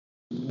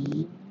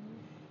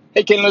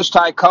Hey, Kindle,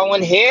 Ty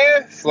Cohen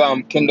here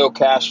from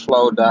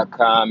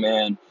KindleCashFlow.com,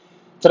 and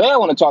today I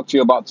want to talk to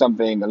you about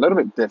something a little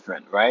bit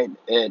different, right?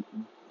 It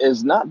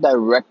is not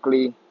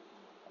directly,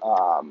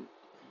 um,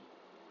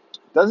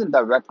 doesn't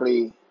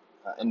directly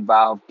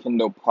involve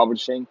Kindle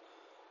publishing,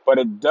 but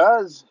it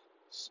does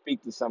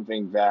speak to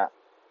something that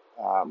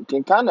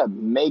can kind of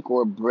make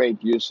or break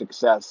your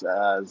success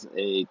as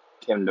a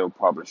Kindle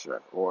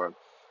publisher or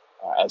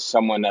as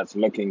someone that's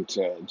looking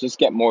to just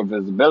get more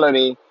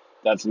visibility,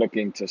 that's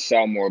looking to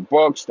sell more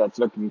books, that's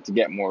looking to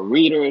get more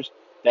readers,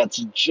 that's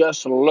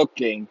just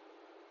looking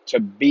to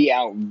be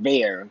out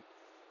there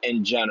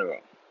in general.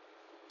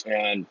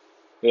 And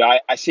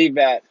I see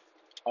that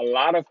a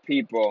lot of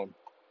people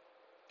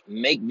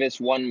make this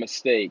one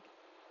mistake,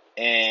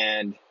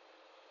 and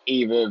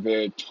either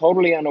they're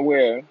totally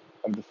unaware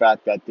of the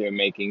fact that they're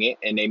making it,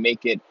 and they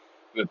make it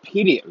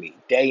repeatedly,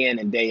 day in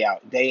and day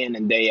out, day in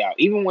and day out,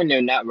 even when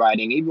they're not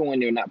writing, even when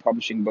they're not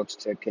publishing books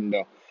to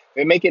Kindle.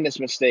 They're making this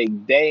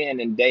mistake day in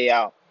and day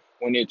out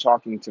when they're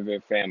talking to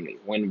their family,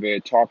 when they're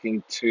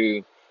talking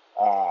to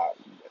uh,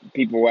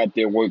 people at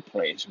their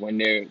workplace, when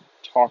they're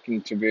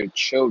talking to their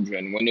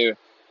children, when they're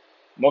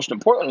most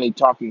importantly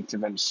talking to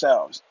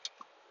themselves.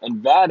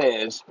 And that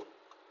is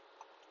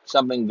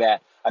something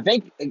that I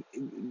think,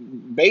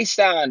 based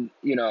on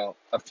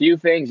a few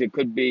things, it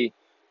could be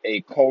a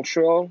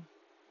cultural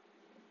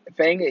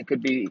thing. It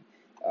could be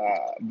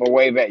the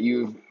way that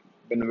you've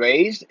been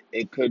raised.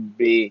 It could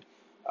be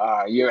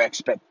your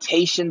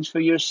expectations for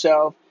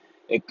yourself.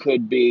 It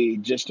could be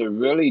just a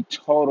really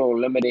total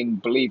limiting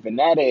belief, and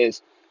that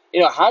is,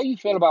 how you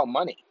feel about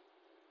money,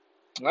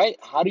 right?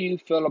 How do you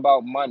feel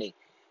about money?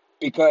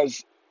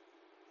 Because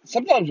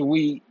sometimes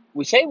we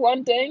say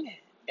one thing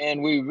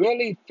and we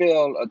really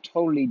feel a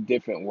totally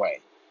different way.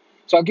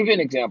 So I'll give you an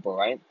example,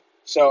 right?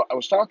 So I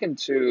was talking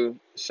to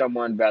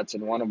someone that's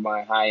in one of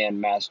my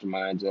high-end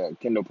masterminds, a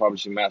Kindle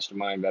publishing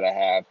mastermind that I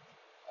have.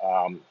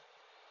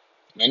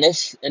 And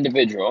this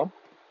individual,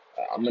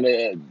 I'm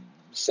gonna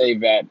say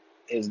that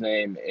his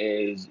name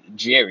is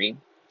Jerry,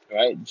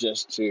 right?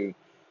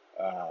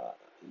 Uh,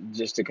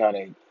 just to kind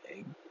of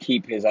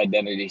keep his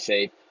identity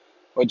safe.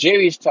 But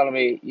Jerry's telling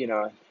me,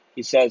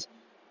 he says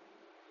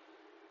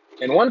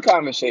in one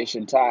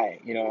conversation, Ty,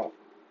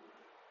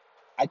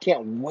 I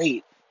can't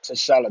wait to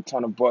sell a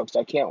ton of books.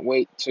 I can't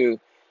wait to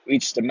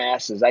reach the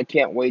masses. I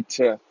can't wait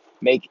to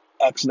make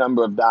X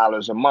number of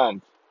dollars a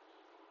month.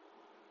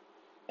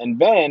 And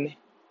then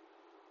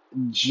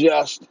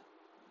just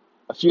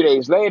a few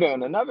days later,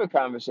 in another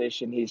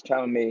conversation, he's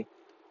telling me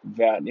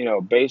that,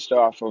 based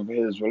off of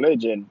his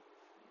religion,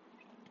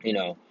 you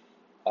know,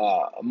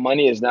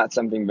 money is not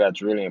something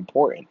that's really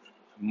important.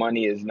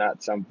 Money is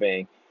not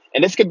something,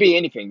 and this could be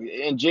anything.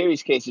 In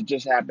Jerry's case, it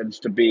just happens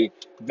to be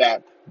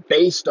that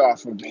based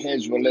off of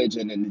his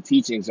religion and the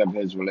teachings of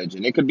his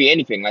religion. It could be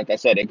anything. Like I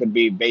said, it could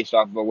be based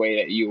off of the way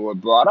that you were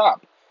brought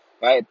up,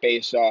 right?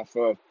 Based off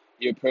of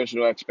your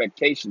personal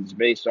expectations,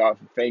 based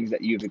off of things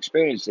that you've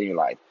experienced in your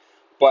life.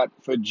 But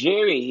for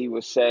Jerry, he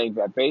was saying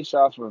that based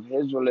off of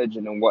his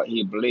religion and what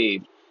he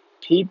believed,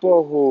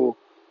 people who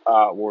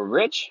were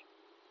rich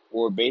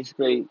were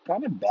basically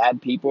kind of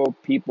bad people,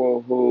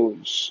 people who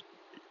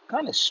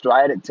kind of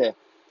strided to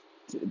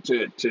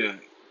do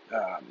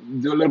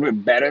a little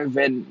bit better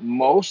than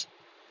most,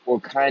 were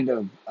kind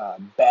of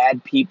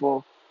bad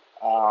people.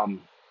 And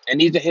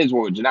these are his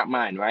words, not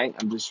mine, right?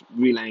 I'm just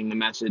relaying the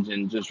message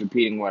and just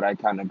repeating what I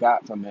kind of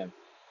got from him.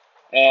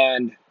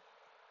 And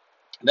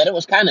that it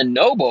was kind of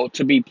noble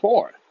to be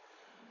poor.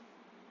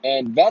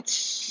 And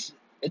it's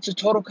a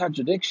total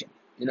contradiction,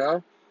 you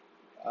know?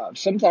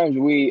 Sometimes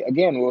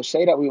we'll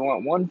say that we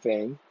want one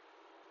thing,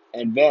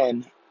 and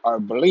then our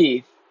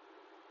belief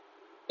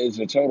is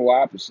the total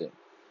opposite.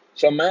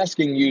 So I'm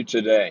asking you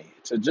today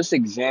to just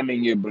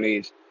examine your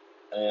beliefs,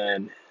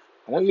 and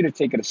I want you to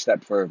take it a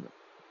step further.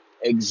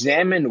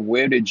 Examine,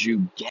 where did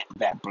you get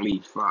that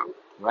belief from,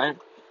 right?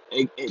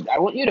 I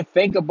want you to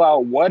think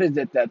about, what is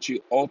it that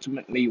you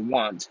ultimately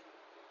want.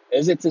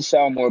 Is it to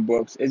sell more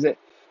books? Is it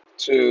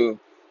to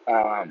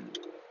um,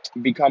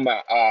 become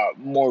a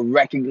more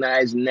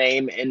recognized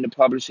name in the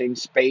publishing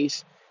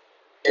space?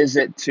 Is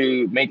it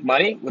to make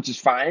money, which is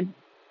fine?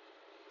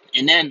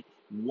 And then,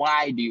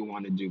 why do you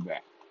want to do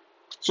that?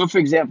 So, for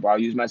example, I'll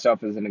use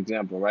myself as an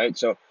example, right?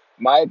 So,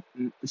 my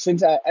ever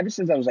since I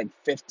was like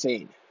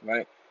 15,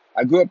 right?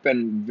 I grew up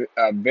in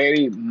a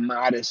very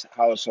modest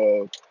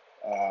household,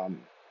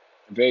 um,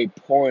 very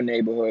poor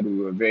neighborhood. We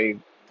were a very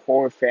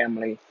poor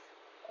family.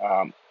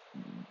 Um,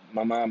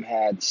 my mom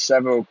had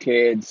several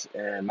kids,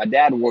 and my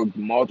dad worked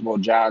multiple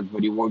jobs,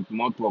 but he worked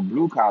multiple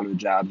blue collar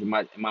jobs. And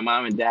my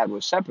mom and dad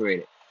were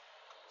separated.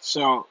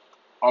 So,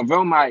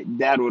 although my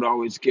dad would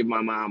always give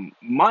my mom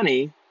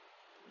money,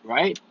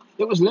 right?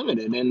 It was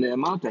limited in the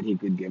amount that he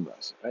could give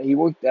us. Right? He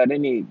worked at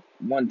any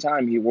one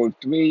time. He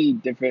worked three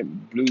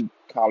different blue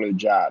collar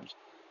jobs.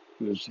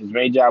 His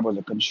main job was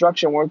a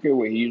construction worker,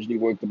 where he usually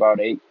worked about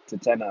 8 to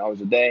 10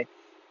 hours a day.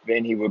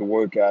 Then he would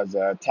work as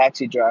a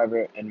taxi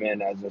driver, and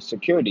then as a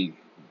security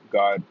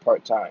guard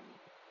part time.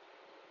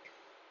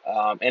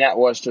 and that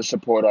was to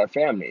support our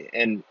family.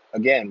 And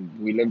again,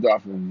 we lived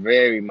off of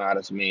very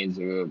modest means.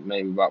 There were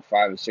maybe about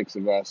 5 or 6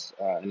 of us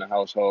in the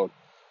household.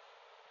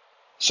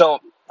 So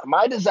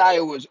my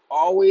desire was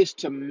always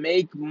to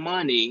make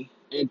money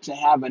and to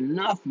have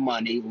enough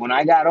money when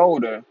I got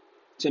older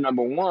to,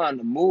 number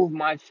one, move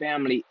my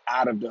family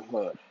out of the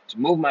hood, to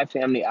move my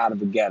family out of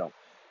the ghetto,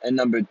 and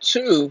number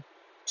two,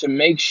 to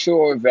make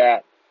sure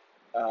that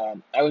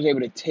I was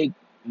able to take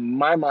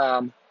my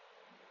mom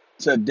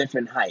to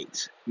different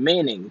heights,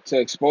 meaning to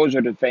expose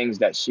her to things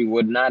that she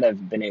would not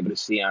have been able to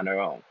see on her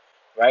own,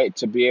 right?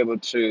 To be able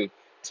to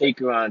take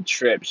her on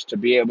trips, to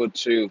be able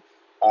to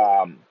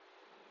um,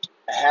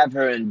 have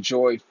her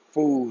enjoy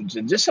foods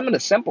and just some of the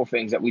simple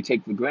things that we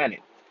take for granted.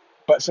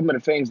 But some of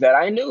the things that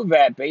I knew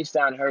that based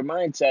on her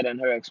mindset and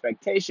her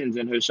expectations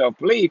and her self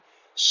belief,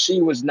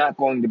 she was not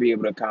going to be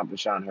able to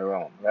accomplish on her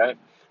own, right?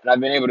 And I've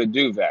been able to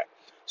do that.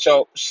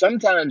 So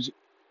sometimes,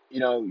 you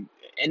know,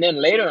 and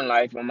then later in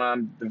life, my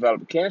mom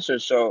developed cancer.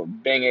 So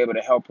being able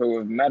to help her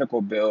with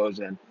medical bills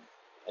and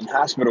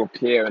hospital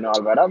care and all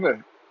of that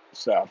other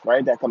stuff,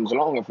 right? That comes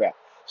along with that.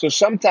 So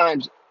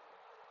sometimes,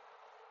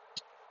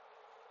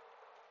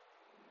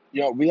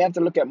 we have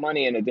to look at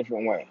money in a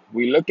different way.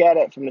 We look at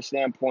it from the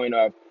standpoint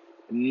of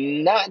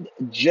not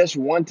just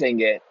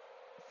wanting it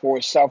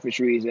for selfish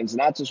reasons,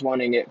 not just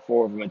wanting it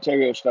for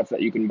material stuff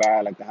that you can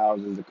buy, like the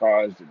houses, the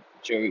cars, the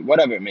jewelry,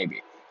 whatever it may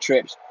be,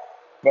 trips,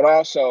 but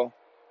also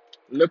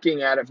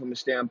looking at it from the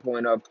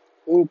standpoint of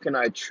who can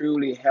I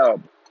truly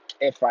help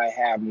if I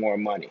have more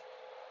money,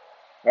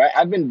 right?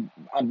 I've been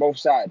on both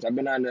sides. I've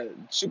been on the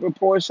super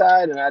poor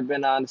side, and I've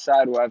been on the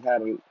side where I've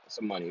had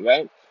some money,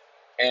 right?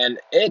 And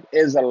it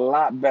is a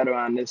lot better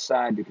on this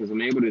side because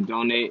I'm able to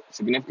donate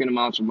significant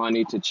amounts of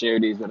money to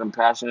charities that I'm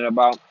passionate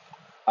about.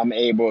 I'm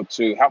able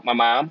to help my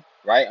mom,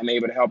 right? I'm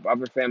able to help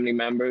other family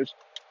members.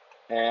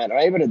 And I'm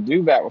able to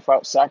do that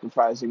without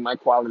sacrificing my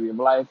quality of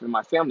life and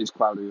my family's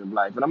quality of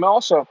life. And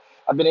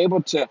I've been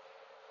able to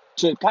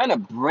kind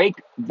of break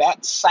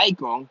that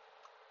cycle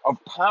of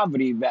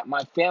poverty that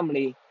my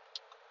family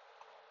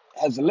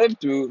has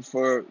lived through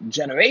for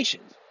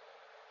generations.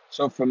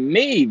 So for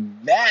me,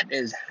 that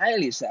is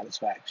highly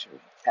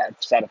satisfactory,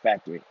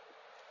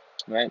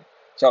 right?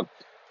 So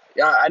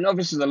yeah, I know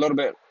this is a little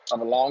bit of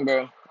a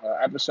longer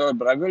episode,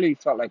 but I really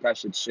felt like I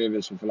should share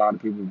this with a lot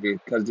of people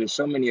because there's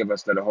so many of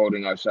us that are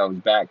holding ourselves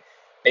back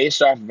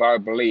based off of our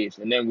beliefs,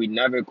 and then we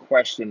never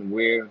question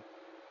where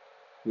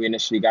we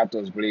initially got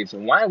those beliefs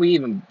and why we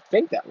even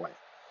think that way.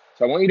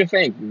 So I want you to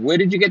think, where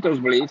did you get those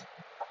beliefs?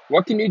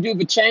 What can you do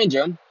to change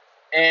them?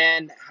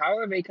 And how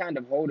are they kind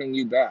of holding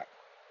you back?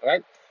 All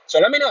right. So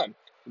let me know.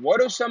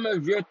 What are some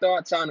of your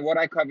thoughts on what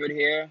I covered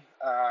here?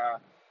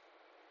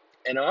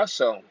 And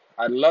also,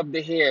 I'd love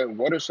to hear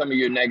what are some of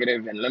your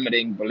negative and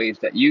limiting beliefs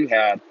that you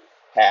have.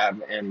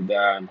 And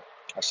I'll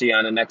see you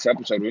on the next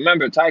episode.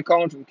 Remember, Ty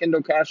Cohen from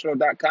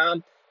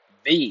KindleCashflow.com,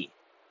 the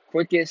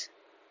quickest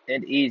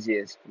and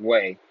easiest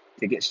way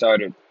to get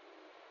started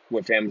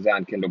with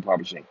Amazon Kindle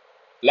Publishing.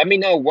 Let me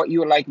know what you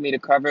would like me to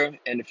cover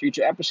in the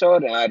future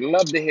episode, and I'd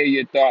love to hear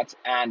your thoughts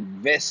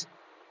on this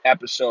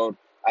episode.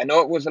 I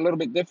know it was a little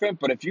bit different,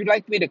 but if you'd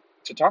like me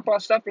to talk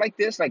about stuff like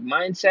this, like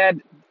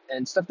mindset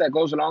and stuff that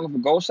goes along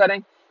with goal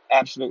setting,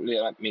 absolutely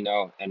let me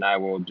know, and I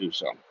will do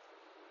so.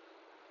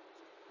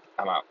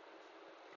 I'm out.